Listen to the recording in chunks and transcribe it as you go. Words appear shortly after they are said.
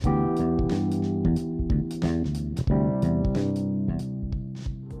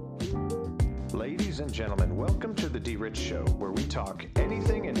gentlemen, welcome to the D-Rich Show, where we talk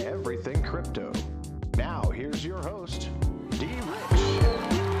anything and everything crypto. Now, here's your host, D-Rich.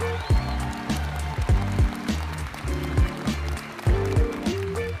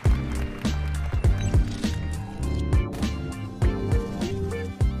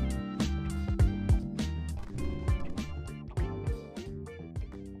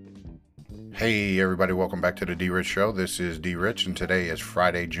 Hey everybody, welcome back to the D-Rich Show. This is D-Rich and today is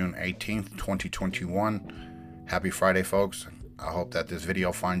Friday, June 18th, 2021. Happy Friday, folks. I hope that this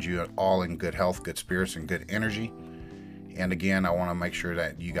video finds you all in good health, good spirits, and good energy. And again, I want to make sure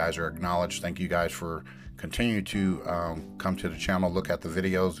that you guys are acknowledged. Thank you guys for continuing to come to the channel, look at the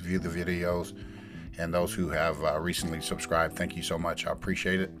videos, view the videos, and those who have recently subscribed. Thank you so much. I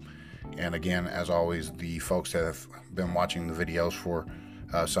appreciate it. And again, as always, the folks that have been watching the videos for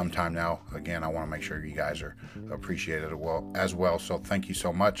some time now, again, I want to make sure you guys are appreciated as well. So thank you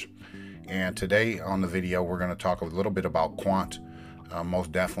so much. And today on the video, we're going to talk a little bit about Quant.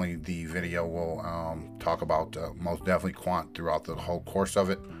 Most definitely the video will talk about most definitely Quant throughout the whole course of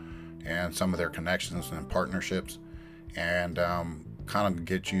it and some of their connections and partnerships, and kind of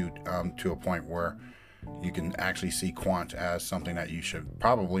get you to a point where you can actually see Quant as something that you should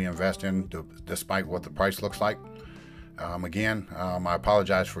probably invest in despite what the price looks like. Again, I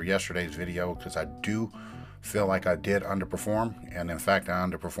apologize for yesterday's video because I do feel like I did underperform, and in fact I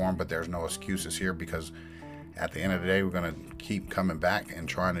underperformed, but there's no excuses here because at the end of the day we're going to keep coming back and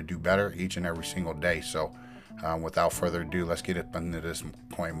trying to do better each and every single day. So without further ado, let's get up into this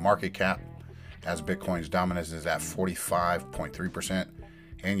coin market cap, as Bitcoin's dominance is at 45.3%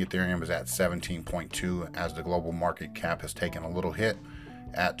 and Ethereum is at 17.2%, as the global market cap has taken a little hit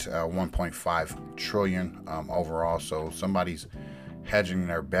at 1.5 trillion overall. So somebody's hedging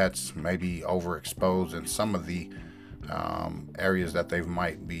their bets, maybe overexposed in some of the areas that they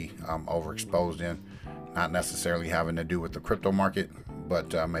might be overexposed in, not necessarily having to do with the crypto market,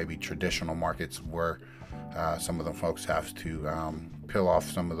 but maybe traditional markets where some of the folks have to peel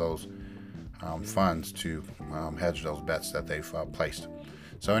off some of those funds to hedge those bets that they've placed.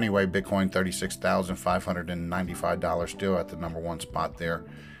 So anyway, Bitcoin $36,595, still at the number one spot there,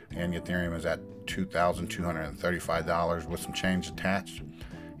 and Ethereum is at $2,235 with some change attached.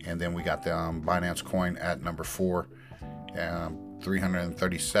 And then we got the Binance coin at number 4,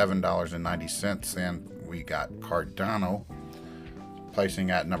 $337.90, and we got Cardano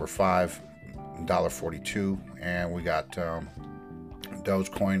placing at number 5, $1.42, and we got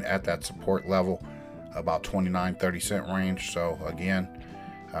Dogecoin at that support level, about 29-30 cent range. So again,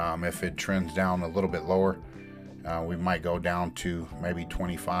 if it trends down a little bit lower, we might go down to maybe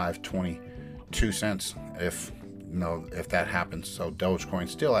 25-22 cents if that happens. So Dogecoin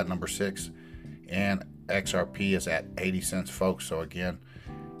still at number 6, and XRP is at 80 cents, folks. So again,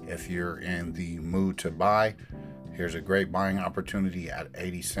 if you're in the mood to buy, here's a great buying opportunity at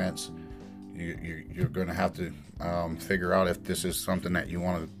 80 cents. You're going to have to figure out if this is something that you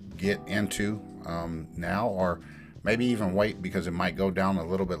want to get into now, or maybe even wait, because it might go down a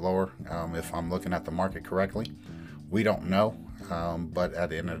little bit lower if I'm looking at the market correctly. We don't know, but at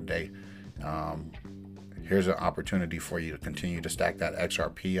the end of the day, here's an opportunity for you to continue to stack that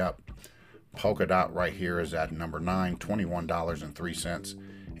XRP up. Polkadot right here is at number 9, $21.03,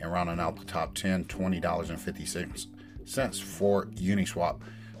 and rounding out the top 10, $20.56 for Uniswap.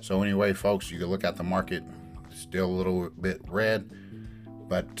 So anyway, folks, you can look at the market, still a little bit red,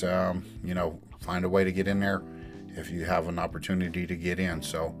 but find a way to get in there if you have an opportunity to get in.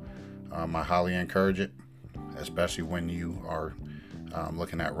 So I highly encourage it, especially when you are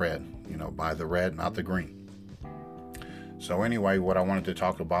looking at red. Buy the red, not the green. So anyway, what I wanted to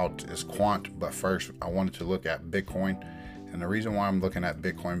talk about is Quant, but first I wanted to look at Bitcoin. And the reason why I'm looking at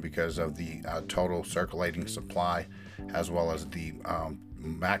Bitcoin, because of the total circulating supply as well as the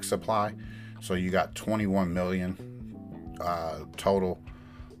max supply. So you got 21 million total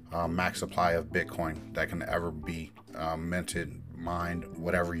max supply of Bitcoin that can ever be minted, mined,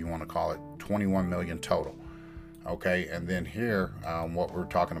 whatever you want to call it. 21 million total. Okay, and then here, what we're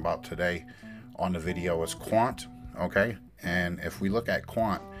talking about today on the video is Quant. Okay, and if we look at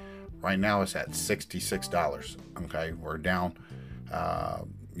Quant, right now it's at $66. Okay, we're down.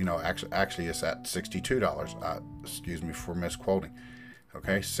 Actually, it's at $62. Excuse me for misquoting.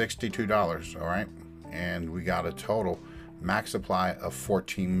 Okay, $62. All right, and we got a total max supply of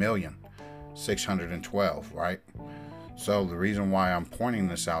 14,612,000, right? So the reason why I'm pointing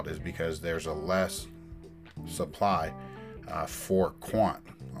this out is because there's a less supply for Quant,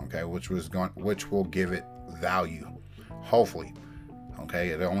 okay, which will give it value, hopefully. Okay,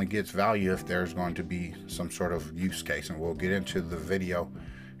 it only gets value if there's going to be some sort of use case, and we'll get into the video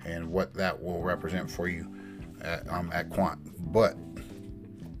and what that will represent for you at Quant. But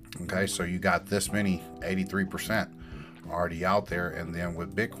okay, so you got this many, 83% already out there, and then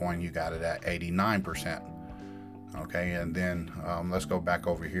with Bitcoin you got it at 89%. Okay, and then let's go back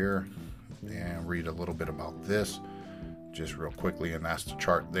over here and read a little bit about this just real quickly, and that's the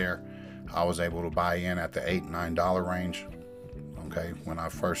chart there. I was able to buy in at the $8-9 range, okay, when I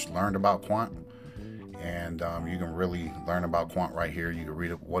first learned about Quant. And you can really learn about Quant right here. You can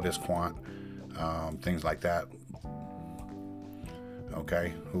read what is Quant, things like that.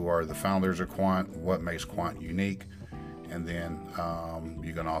 Okay, who are the founders of Quant, what makes Quant unique, and then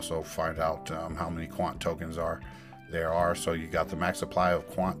you can also find out how many Quant tokens there are. So you got the max supply of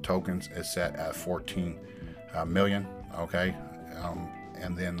Quant tokens is set at 14 million. Okay,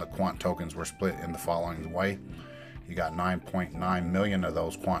 and then the Quant tokens were split in the following way. You got 9.9 million of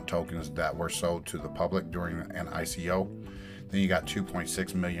those Quant tokens that were sold to the public during an ICO. Then you got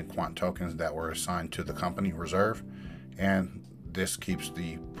 2.6 million Quant tokens that were assigned to the company reserve, and this keeps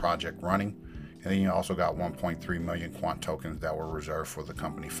the project running. And then you also got 1.3 million Quant tokens that were reserved for the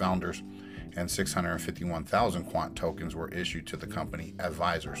company founders, and 651,000 Quant tokens were issued to the company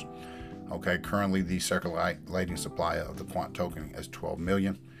advisors. Okay, currently the circulating supply of the Quant token is 12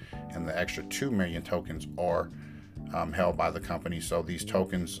 million, and the extra 2 million tokens are held by the company. So these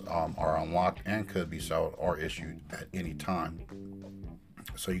tokens are unlocked and could be sold or issued at any time.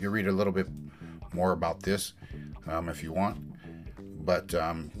 So you can read a little bit more about this if you want. But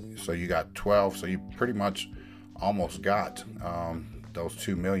so you got 12, so you pretty much almost got those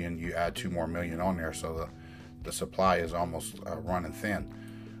 2 million. You add 2 more million on there, so the supply is almost running thin.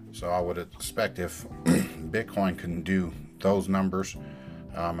 So I would expect if Bitcoin can do those numbers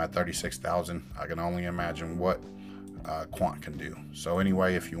at 36,000, I can only imagine what Quant can do. So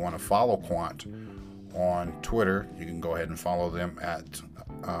anyway, if you want to follow Quant on Twitter, you can go ahead and follow them at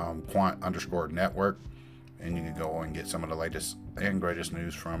Quant_network, and you can go and get some of the latest and greatest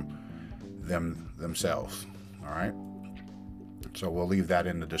news from themselves. All right, so we'll leave that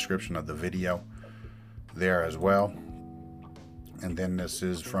in the description of the video there as well. And then this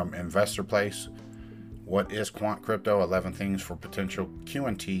is from Investor Place. What is Quant Crypto? 11 things for potential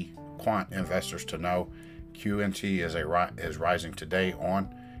QNT Quant investors to know. QNT is rising today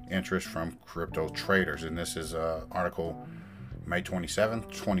on interest from crypto traders, and this is article May 27th,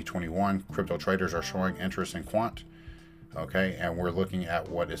 2021. Crypto traders are showing interest in Quant. Okay, and we're looking at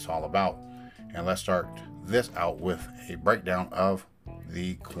what it's all about. And let's start this out with a breakdown of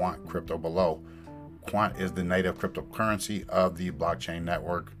the Quant crypto below. Quant is the native cryptocurrency of the blockchain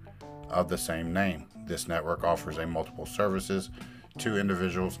network of the same name. This network offers multiple services to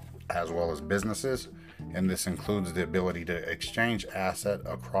individuals as well as businesses, and this includes the ability to exchange asset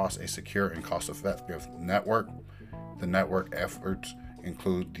across a secure and cost-effective network. The network efforts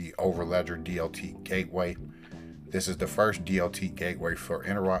include the Overledger DLT gateway. This is the first DLT gateway for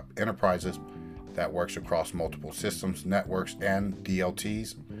enterprises that works across multiple systems, networks, and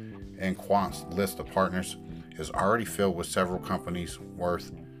DLTs. And Quant's list of partners is already filled with several companies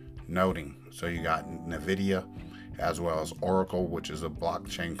worth noting. So you got NVIDIA, as well as Oracle, which is a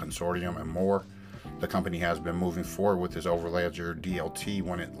blockchain consortium, and more. The company has been moving forward with this Overledger DLT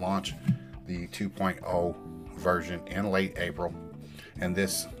when it launched the 2.0 version in late April. And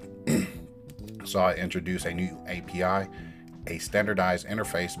this saw it introduce a new API, a standardized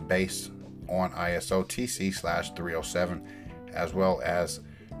interface based on ISO TC/307, as well as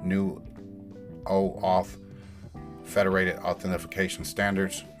new OAuth federated authentication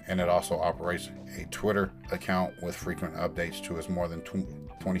standards, and it also operates a Twitter account with frequent updates to its more than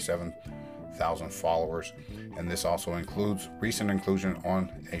 27,000 followers. And this also includes recent inclusion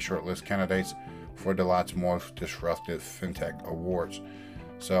on a shortlist candidates for Deloitte's Most Disruptive FinTech Awards.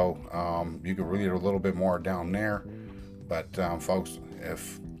 So you can read a little bit more down there, but folks,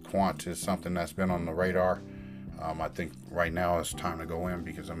 if Quant is something that's been on the radar, I think right now it's time to go in,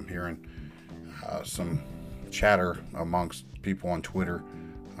 because I'm hearing some chatter amongst people on Twitter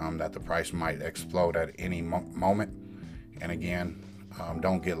that the price might explode at any moment. And again,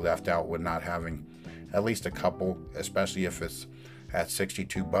 don't get left out with not having at least a couple, especially if it's at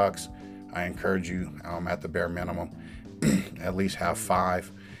 62 bucks. I encourage you at the bare minimum at least have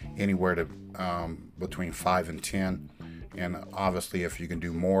 5, anywhere to between 5 and 10. And obviously if you can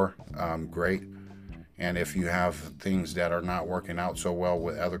do more, great. And if you have things that are not working out so well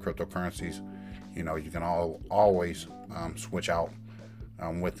with other cryptocurrencies, you know, you can always switch out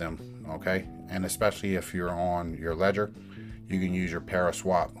with them, okay? And especially if you're on your ledger, you can use your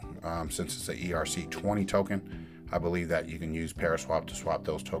Paraswap. Since it's an ERC20 token, I believe that you can use Paraswap to swap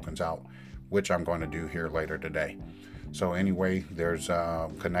those tokens out, which I'm going to do here later today. So anyway, there's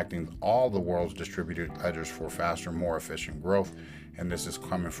connecting all the world's distributed ledgers for faster, more efficient growth. And this is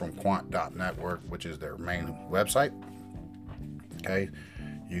coming from Quant.network, which is their main website. Okay,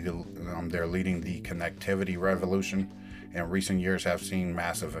 they're leading the connectivity revolution. In recent years have seen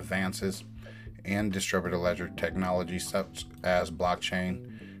massive advances in distributed ledger technology such as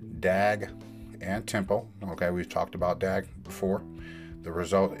blockchain, DAG, and Tempo. Okay, we've talked about DAG before. The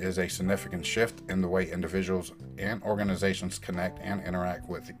result is a significant shift in the way individuals and organizations connect and interact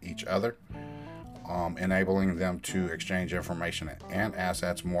with each other, enabling them to exchange information and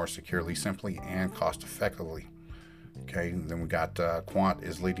assets more securely, simply, and cost effectively. Okay, then we got Quant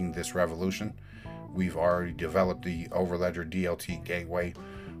is leading this revolution. We've already developed the Overledger DLT gateway,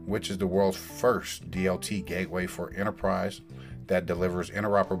 which is the world's first DLT gateway for enterprise that delivers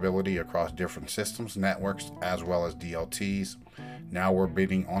interoperability across different systems, networks, as well as DLTs. Now we're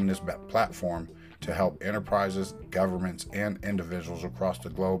bidding on this platform to help enterprises, governments, and individuals across the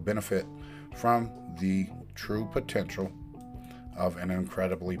globe benefit from the true potential of an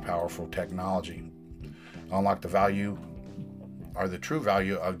incredibly powerful technology. Unlock the value or the true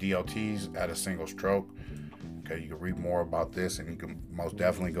value of DLTs at a single stroke. Okay, you can read more about this, and you can most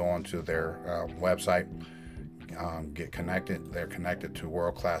definitely go onto their website, get connected. They're connected to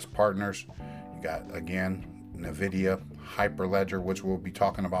world-class partners. You got, again, NVIDIA, Hyperledger, which we'll be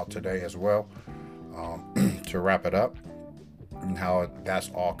talking about today as well, to wrap it up, and how that's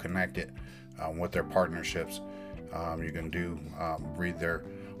all connected with their partnerships. You can read their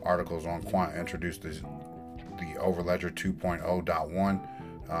articles on Quant, introduce the Overledger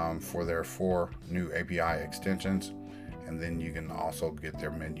 2.0.1 for their 4 new API extensions, and then you can also get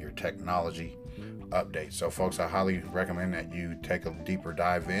their mid-year technology update. So folks, I highly recommend that you take a deeper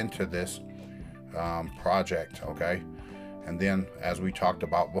dive into this project. Okay, and then as we talked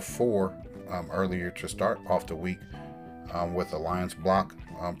about before, earlier, to start off the week with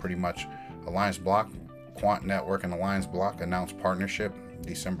AllianceBlock, pretty much AllianceBlock, Quant Network and AllianceBlock announced partnership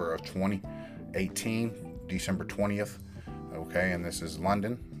December of 2018, December 20th. Okay, and this is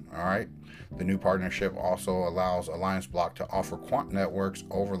London. All right, the new partnership also allows AllianceBlock to offer Quant Network's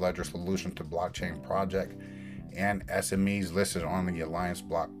Overledger solution to blockchain project and SMEs listed on the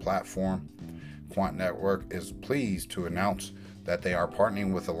AllianceBlock platform. Quant Network is pleased to announce that they are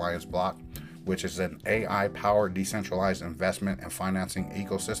partnering with AllianceBlock, which is an AI-powered decentralized investment and financing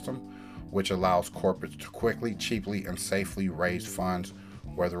ecosystem, which allows corporates to quickly, cheaply, and safely raise funds,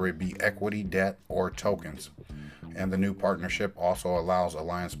 whether it be equity, debt, or tokens. And the new partnership also allows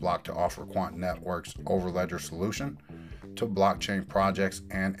AllianceBlock to offer Quant Network's Overledger solution to blockchain projects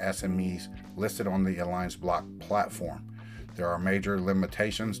and SMEs listed on the AllianceBlock platform. There are major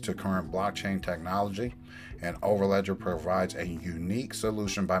limitations to current blockchain technology, and Overledger provides a unique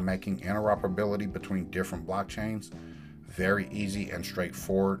solution by making interoperability between different blockchains very easy and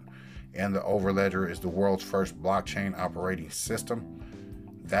straightforward. And the Overledger is the world's first blockchain operating system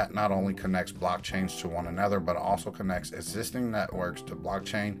that not only connects blockchains to one another, but also connects existing networks to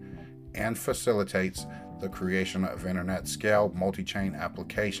blockchain and facilitates the creation of internet-scale multi-chain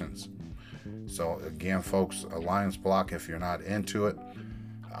applications. So again, folks, AllianceBlock, if you're not into it,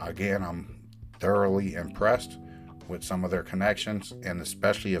 again, I'm thoroughly impressed with some of their connections, and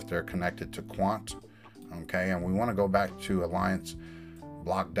especially if they're connected to Quant. Okay, and we want to go back to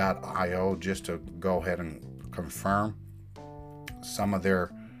AllianceBlock.io just to go ahead and confirm some of their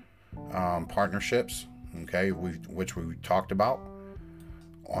partnerships, okay, which we talked about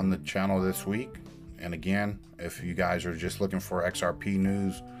on the channel this week. And again, if you guys are just looking for XRP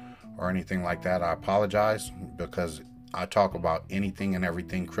news or anything like that, I apologize, because I talk about anything and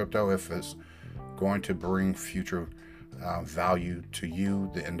everything crypto if it's going to bring future value to you,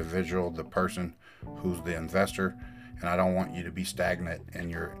 the individual, the person who's the investor. And I don't want you to be stagnant in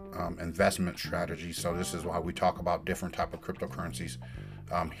your investment strategy. So this is why we talk about different type of cryptocurrencies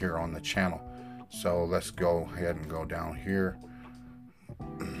here on the channel. So let's go ahead and go down here.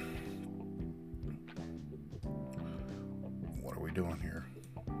 What are we doing here?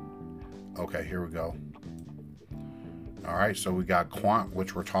 Okay, here we go. All right, so we got Quant,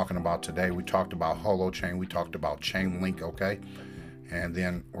 which we're talking about today. We talked about Holochain. We talked about Chainlink, okay? And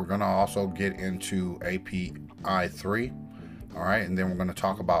then we're going to also get into API 3, all right? And then we're going to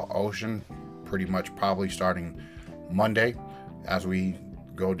talk about Ocean pretty much probably starting Monday as we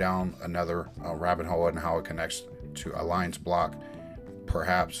go down another rabbit hole and how it connects to AllianceBlock,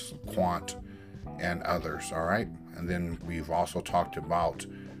 perhaps Quant, and others, all right? And then we've also talked about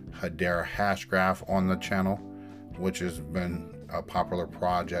Hedera Hashgraph on the channel, which has been a popular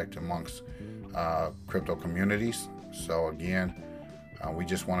project amongst crypto communities. So again, we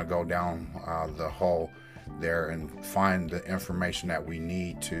just want to go down the whole there and find the information that we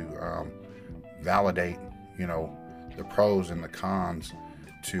need to validate, the pros and the cons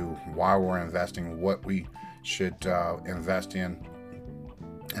to why we're investing, what we should invest in,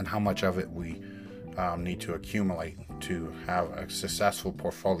 and how much of it we need to accumulate to have a successful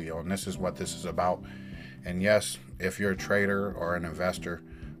portfolio. And this is what this is about. And yes, if you're a trader or an investor,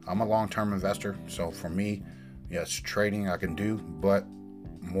 I'm a long-term investor. So for me, yes, trading I can do, but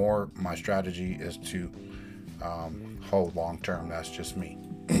more my strategy is to hold long-term. That's just me.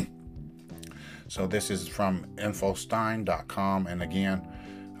 So this is from infostein.com. And again,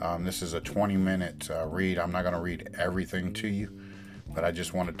 this is a 20-minute read. I'm not going to read everything to you, but I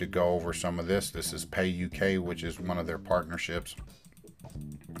just wanted to go over some of this. This is Pay UK, which is one of their partnerships.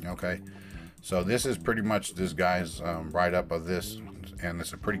 Okay, so this is pretty much this guy's write-up of this, and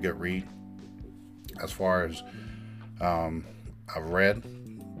it's a pretty good read as far as I've read.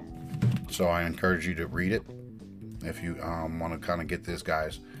 So I encourage you to read it if you want to kind of get this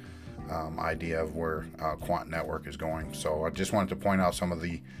guy's idea of where Quant Network is going. So I just wanted to point out some of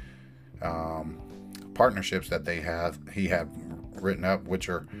the partnerships that he had written up, which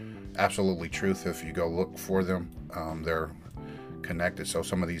are absolutely truth. If you go look for them, they're connected. So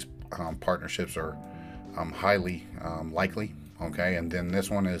some of these partnerships are highly likely. Okay, and then this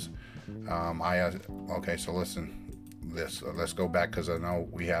one is okay, so listen, let's go back, because I know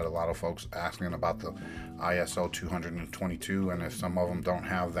we had a lot of folks asking about the ISO 222, and if some of them don't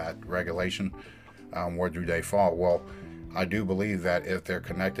have that regulation, where do they fall? Well, I do believe that if they're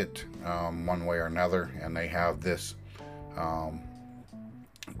connected one way or another, and they have this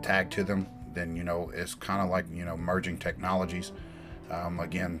tag to them, then it's kind of like merging technologies.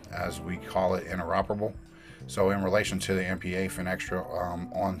 Again, as we call it, interoperable. So in relation to the MPA, Finextra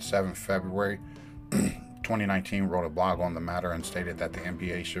on 7th February 2019 wrote a blog on the matter and stated that the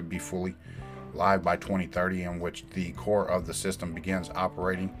MPA should be fully live by 2030, in which the core of the system begins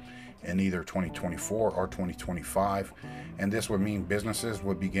operating in either 2024 or 2025. And this would mean businesses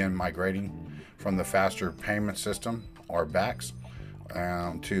would begin migrating from the faster payment system, or BACS,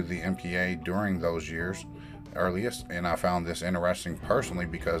 to the MPA during those years earliest. And I found this interesting personally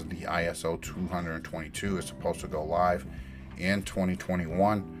because the ISO 222 is supposed to go live in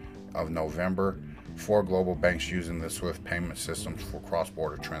 2021 of November for global banks using the SWIFT payment systems for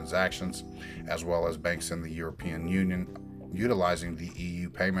cross-border transactions, as well as banks in the European Union utilizing the EU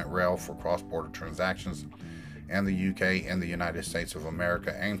payment rail for cross-border transactions, and the UK and the United States of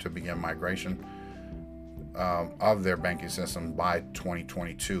America aim to begin migration of their banking system by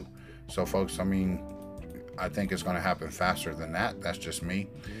 2022. So folks, I think it's going to happen faster than that. That's just me.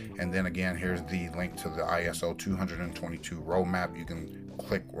 And then again, here's the link to the ISO 222 roadmap. You can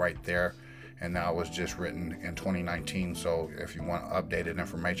click right there. And now it was just written in 2019. So if you want updated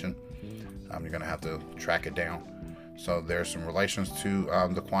information, you're going to have to track it down. So there's some relations to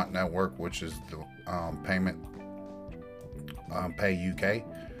the Quant Network, which is the payment Pay UK.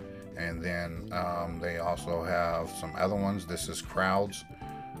 And then they also have some other ones. This is Crowds,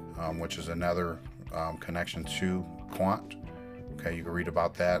 which is another connection to Quant. Okay, you can read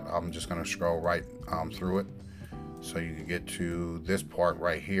about that. I'm just going to scroll right through it, so you can get to this part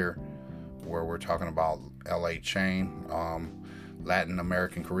right here where we're talking about LA Chain. Latin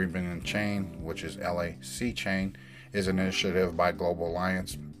American Caribbean Chain, which is LAC Chain, is an initiative by Global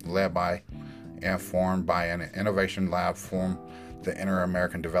Alliance led by and formed by an innovation lab from the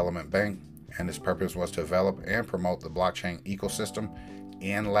Inter-American Development Bank, and its purpose was to develop and promote the blockchain ecosystem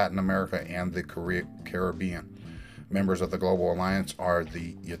in Latin America and the Caribbean. Members of the Global Alliance are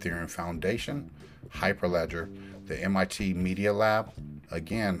the Ethereum Foundation, Hyperledger, the MIT Media Lab,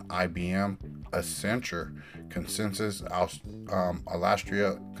 again IBM, Accenture, Consensus,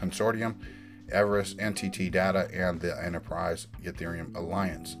 Alastria Consortium, Everest, NTT Data, and the Enterprise Ethereum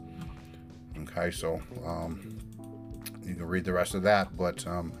Alliance. Okay, so you can read the rest of that, but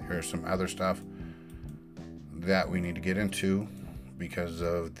here's some other stuff that we need to get into because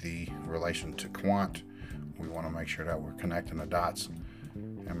of the relation to Quant. We want to make sure that we're connecting the dots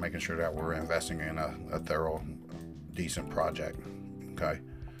and making sure that we're investing in a thorough, decent project. Okay.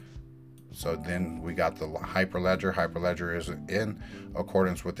 So then we got the Hyperledger. Hyperledger is in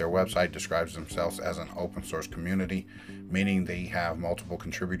accordance with their website, describes themselves as an open source community, meaning they have multiple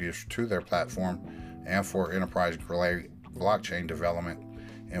contributors to their platform and for enterprise blockchain development,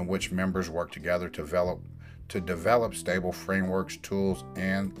 in which members work together to develop stable frameworks, tools,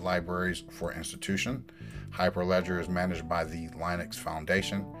 and libraries for institution. Hyperledger is managed by the Linux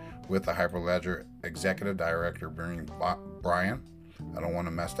Foundation, with the Hyperledger executive director being Brian, I don't want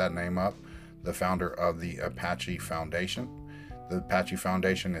to mess that name up, the founder of the Apache Foundation. The Apache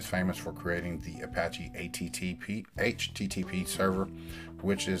Foundation is famous for creating the Apache HTTP server,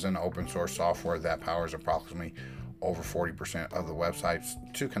 which is an open source software that powers approximately over 40% of the websites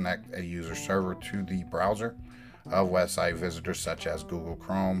to connect a user server to the browser of website visitors such as Google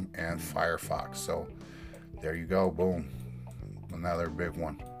Chrome and Firefox. So there you go, boom, another big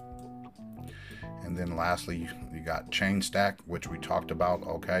one. And then lastly, you got ChainStack, which we talked about.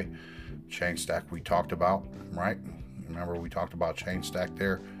 Okay, ChainStack we talked about, right? Remember we talked about ChainStack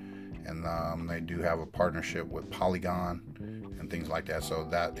there, and they do have a partnership with Polygon and things like that. So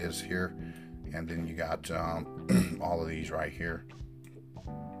that is here. And then you got all of these right here.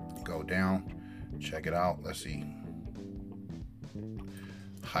 Go down, check it out. Let's see.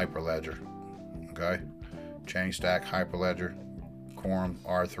 Hyperledger, okay, ChainStack, Hyperledger, Quorum,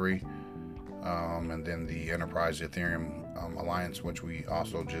 R3, and then the Enterprise Ethereum Alliance, which we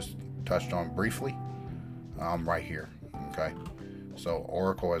also just touched on briefly, right here. Okay, so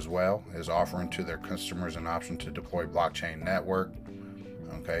Oracle as well is offering to their customers an option to deploy blockchain network.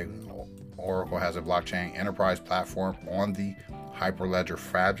 Okay, Oracle has a blockchain enterprise platform on the Hyperledger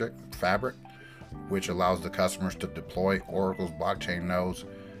fabric, which allows the customers to deploy Oracle's blockchain nodes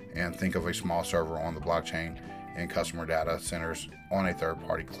and think of a small server on the blockchain and customer data centers on a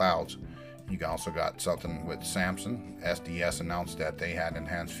third-party clouds. You also got something with Samsung. SDS announced that they had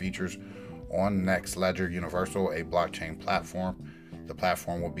enhanced features on NextLedger Universal, a blockchain platform. The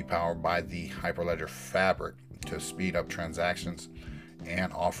platform will be powered by the Hyperledger fabric to speed up transactions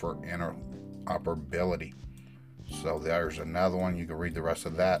and offer interoperability. So there's another one. You can read the rest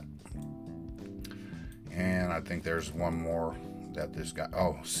of that. And I think there's one more that this guy,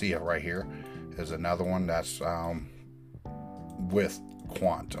 Sia right here is another one that's with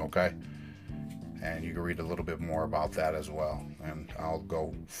Quant, okay? And you can read a little bit more about that as well. And I'll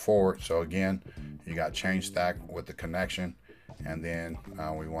go forward. So again, you got ChainStack with the connection. And then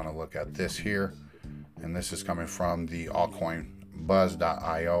we want to look at this here. And this is coming from the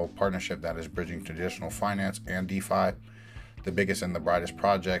altcoinbuzz.io partnership that is bridging traditional finance and DeFi. The biggest and the brightest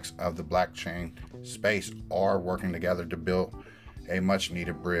projects of the blockchain space are working together to build a much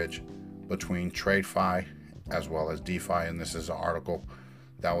needed bridge between TradeFi as well as DeFi. And this is an article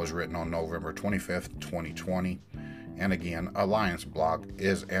that was written on November 25th, 2020. And again, AllianceBlock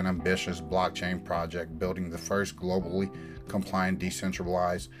is an ambitious blockchain project building the first globally compliant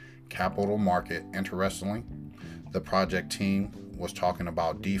decentralized capital market. Interestingly, the project team was talking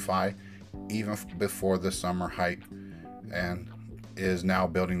about DeFi even before the summer hype, and is now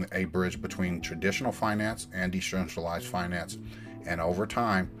building a bridge between traditional finance and decentralized finance. And over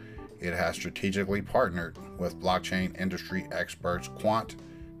time, it has strategically partnered with blockchain industry experts Quant,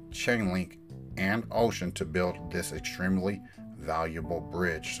 Chainlink, and Ocean to build this extremely valuable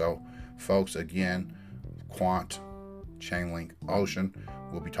bridge. So, folks, again, Quant, Chainlink, Ocean.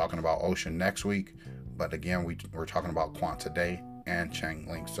 We'll be talking about Ocean next week, but again, we're talking about Quant today and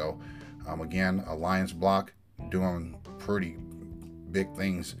Chainlink. So, again, AllianceBlock doing pretty big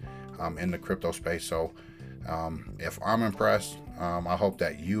things in the crypto space. So if I'm impressed, I hope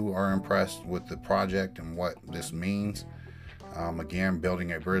that you are impressed with the project and what this means. Again,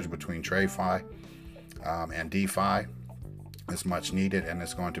 building a bridge between TradeFi and DeFi is much needed, and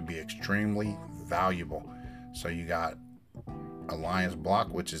it's going to be extremely valuable. So you got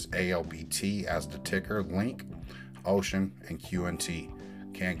AllianceBlock, which is ALBT as the ticker, Link, Ocean, and QNT.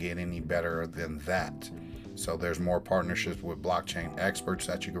 Can't get any better than that. So there's more partnerships with blockchain experts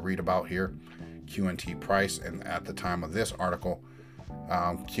that you can read about here. QNT price, and at the time of this article,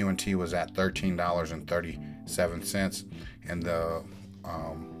 QNT was at $13.37, and the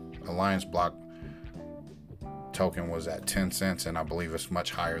AllianceBlock token was at 10 cents, and I believe it's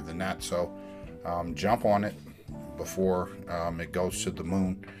much higher than that. So jump on it before it goes to the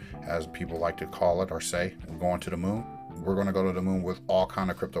moon, as people like to call it or say. We're going to the moon. We're going to go to the moon with all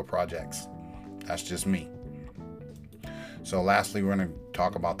kind of crypto projects. That's just me. So lastly, we're going to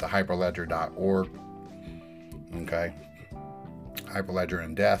talk about the hyperledger.org. Okay. Hyperledger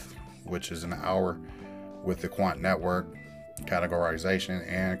in depth, which is an hour with the Quant network, categorization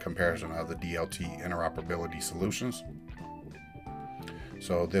and comparison of the DLT interoperability solutions.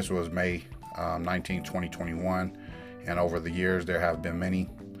 So this was May 19, 2021. And over the years, there have been many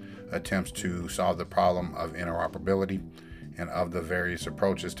attempts to solve the problem of interoperability. And of the various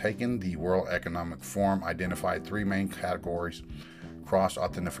approaches taken, the World Economic Forum identified three main categories: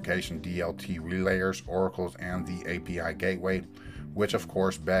 cross-authentication, DLT relayers, oracles, and the API gateway, which of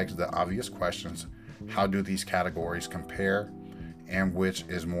course begs the obvious questions: how do these categories compare, and which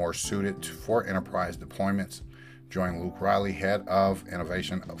is more suited for enterprise deployments? Join Luke Riley, head of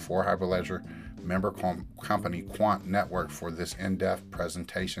innovation for Hyperledger, member company Quant network for this in-depth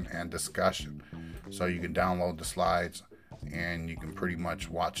presentation and discussion. So you can download the slides and you can pretty much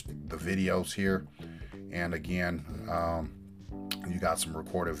watch the videos here. And again, you got some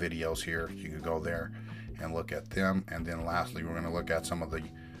recorded videos here. You can go there and look at them. And then lastly, we're going to look at some of the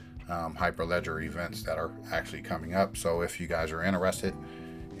Hyperledger events that are actually coming up. So if you guys are interested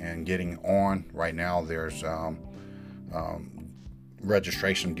in getting on right now, there's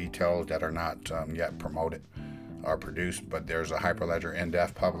registration details that are not yet promoted or produced, but there's a Hyperledger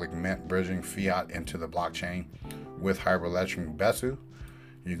in-depth public mint bridging fiat into the blockchain with Hyperledger Besu.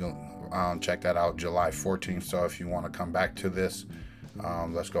 You can check that out July 14th. So if you want to come back to this,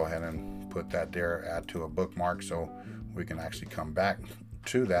 let's go ahead and put that there, add to a bookmark so we can actually come back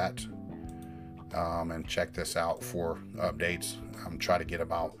to that and check this out for updates. Try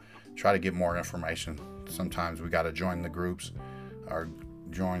to get more information. Sometimes we got to join the groups or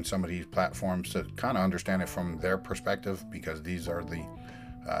join some of these platforms to kind of understand it from their perspective, because these are the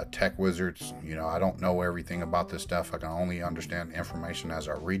tech wizards. You know, I don't know everything about this stuff. I can only understand information as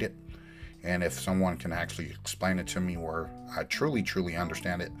I read it. And if someone can actually explain it to me where I truly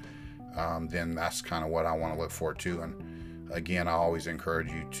understand it, then that's kind of what I want to look forward to. And again, I always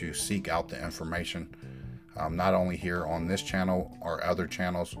encourage you to seek out the information, not only here on this channel or other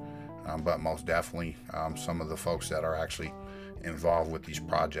channels, but most definitely some of the folks that are actually involved with these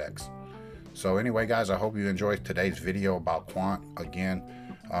projects. So anyway, guys, I hope you enjoyed today's video about Quant. Again,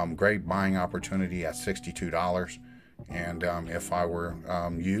 great buying opportunity at $62. And if I were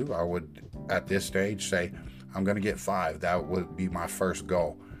you, I would at this stage say I'm going to get 5. That would be my first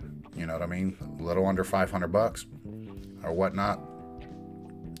goal. You know what I mean? A little under $500 or whatnot.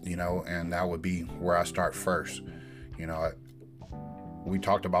 You know, and that would be where I start first. You know, we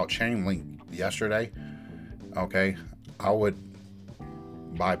talked about Chainlink yesterday. Okay, I would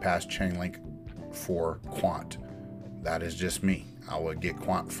bypass Chainlink for Quant. That is just me. I would get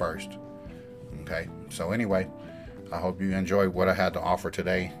Quant first. Okay, so anyway, I hope you enjoyed what I had to offer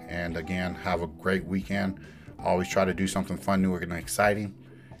today. And again, have a great weekend. Always try to do something fun, new, and exciting.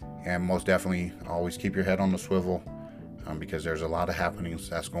 And most definitely, always keep your head on the swivel, because there's a lot of happenings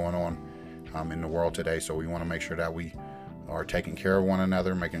that's going on in the world today. So we want to make sure that we are taking care of one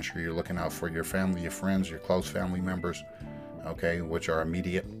another, making sure you're looking out for your family, your friends, your close family members, okay, which are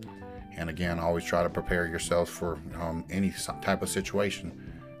immediate. And again, always try to prepare yourself for any type of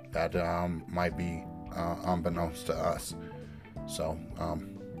situation that might be unbeknownst to us. So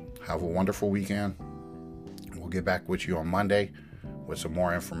have a wonderful weekend. We'll get back with you on Monday with some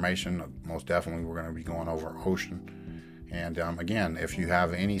more information. Most definitely, we're going to be going over Ocean. And again, if you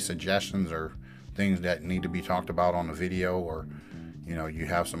have any suggestions or things that need to be talked about on the video, or you know, you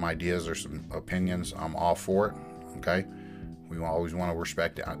have some ideas or some opinions, I'm all for it. Okay, we always want to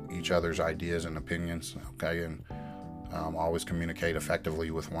respect each other's ideas and opinions. Okay, and always communicate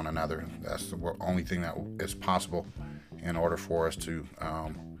effectively with one another. That's the only thing that is possible in order for us to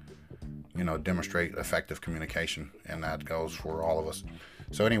you know, demonstrate effective communication, and that goes for all of us.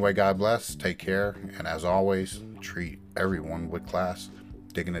 So anyway, God bless, take care, and as always, treat everyone with class,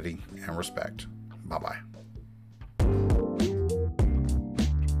 dignity, and respect. Bye-bye.